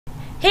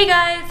Hey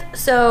guys,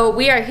 so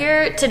we are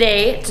here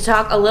today to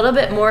talk a little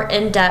bit more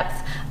in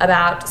depth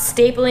about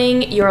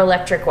stapling your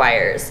electric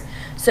wires.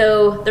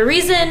 So the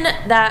reason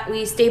that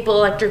we staple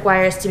electric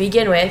wires to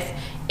begin with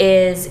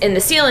is in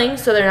the ceiling,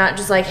 so they're not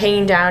just like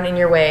hanging down in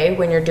your way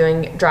when you're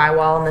doing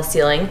drywall on the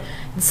ceiling.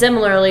 And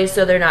similarly,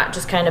 so they're not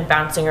just kind of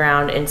bouncing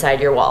around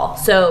inside your wall.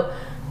 So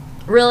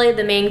really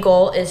the main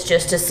goal is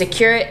just to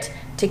secure it,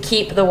 to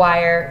keep the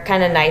wire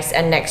kind of nice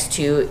and next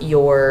to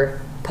your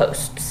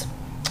posts.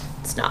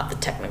 It's not the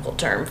technical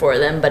term for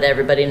them, but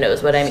everybody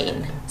knows what I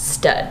mean.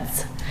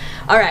 Studs.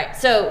 All right,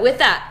 so with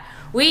that,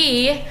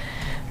 we,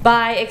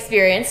 by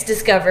experience,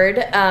 discovered,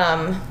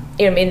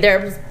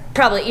 there's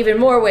probably even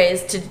more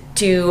ways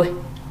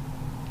to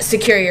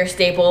secure your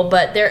staple,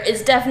 but there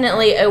is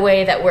definitely a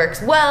way that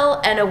works well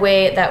and a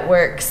way that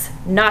works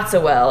not so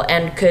well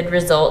and could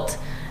result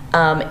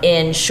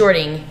in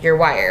shorting your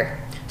wire.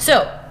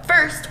 So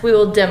first, we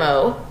will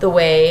demo the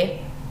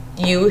way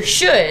you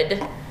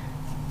should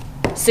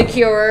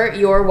secure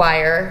your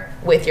wire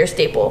with your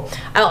staple.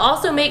 I'll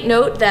also make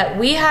note that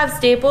we have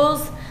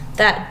staples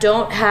that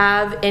don't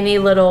have any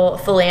little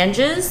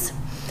phalanges,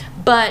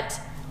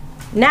 but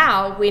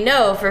now we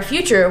know for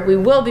future we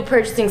will be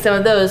purchasing some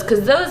of those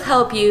because those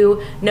help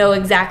you know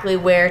exactly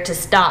where to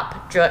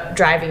stop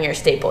driving your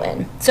staple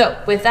in.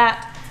 So with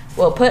that,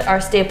 we'll put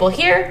our staple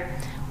here.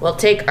 We'll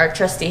take our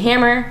trusty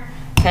hammer,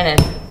 kind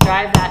of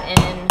drive that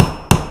in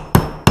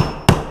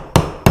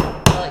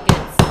until it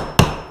gets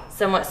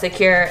somewhat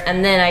secure,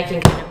 and then I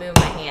can kind of move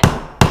my hand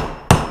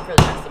for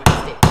the rest of my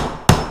staple.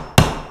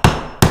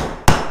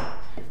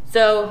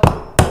 So,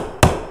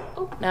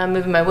 now I'm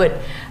moving my wood.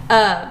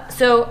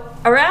 So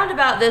around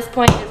about this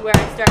point is where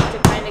I start to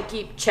kind of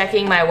keep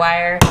checking my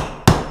wire.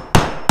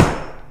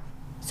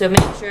 So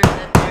make sure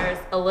that there's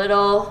a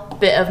little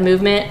bit of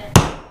movement.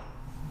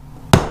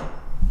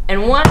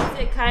 And once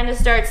it kind of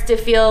starts to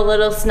feel a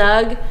little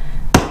snug,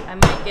 I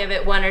might give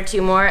it one or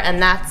two more, and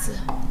that's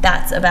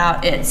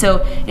about it.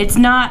 So it's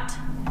not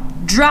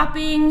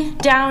dropping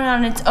down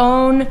on its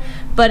own,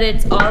 but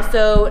it's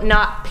also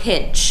not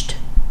pinched.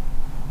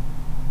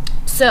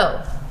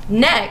 So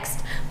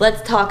next,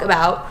 let's talk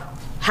about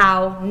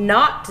how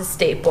not to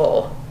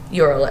staple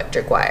your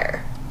electric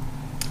wire.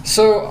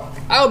 So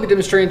I'll be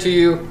demonstrating to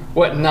you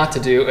what not to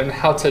do and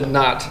how to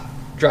not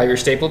drive your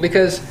staple,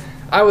 because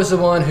I was the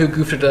one who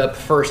goofed it up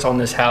first on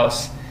this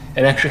house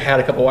and actually had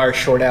a couple wires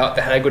short out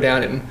that I had to go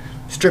down and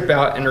strip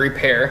out and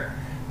repair.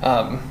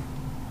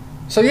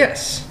 So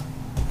yes,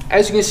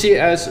 as you can see,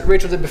 as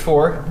Rachel did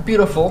before,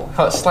 beautiful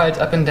how it slides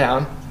up and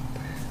down.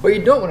 What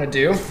you don't want to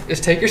do is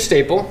take your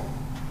staple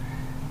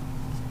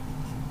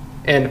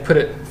and put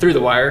it through the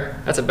wire.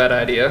 That's a bad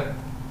idea.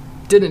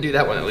 Didn't do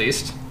that one at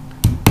least.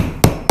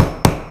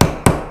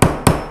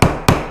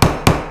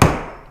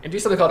 And do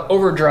something called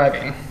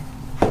overdriving.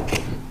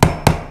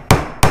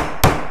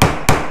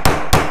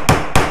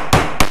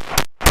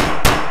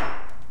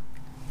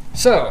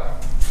 So,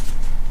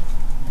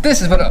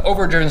 this is what an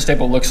overdriven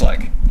staple looks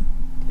like.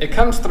 It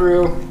comes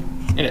through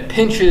and it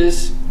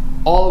pinches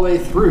all the way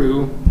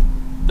through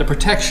the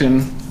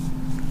protection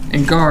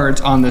and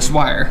guards on this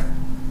wire.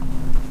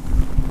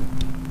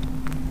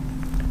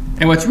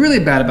 And what's really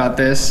bad about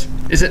this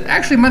is it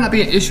actually might not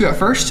be an issue at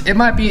first. It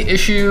might be an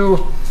issue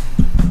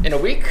in a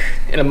week,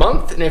 in a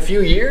month, in a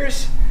few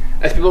years.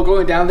 As people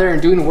going down there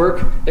and doing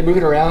work, they move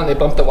it around, they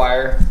bump the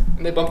wire,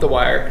 and they bump the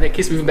wire, and it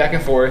keeps moving back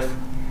and forth.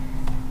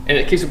 And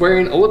it keeps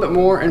wearing a little bit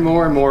more and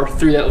more and more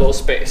through that little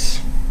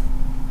space.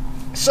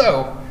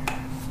 So,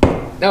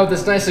 now with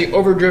this nicely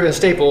overdriven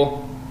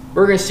staple,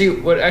 we're going to see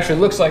what it actually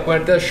looks like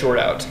when it does short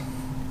out.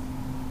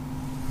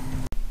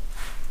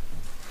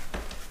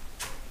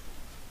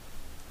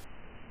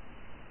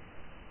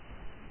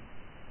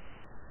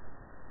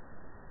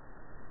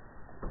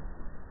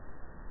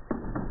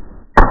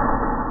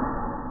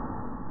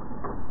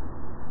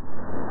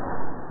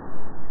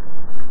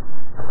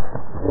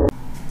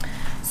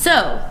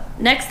 So,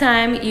 next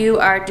time you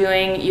are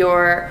doing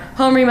your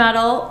home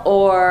remodel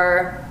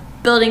or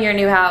building your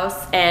new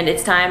house and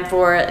it's time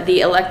for the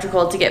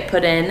electrical to get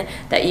put in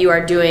that you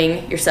are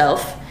doing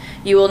yourself,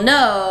 you will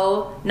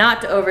know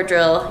not to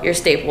overdrill your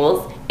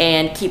staples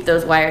and keep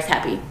those wires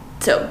happy.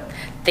 So,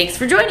 thanks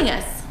for joining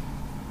us.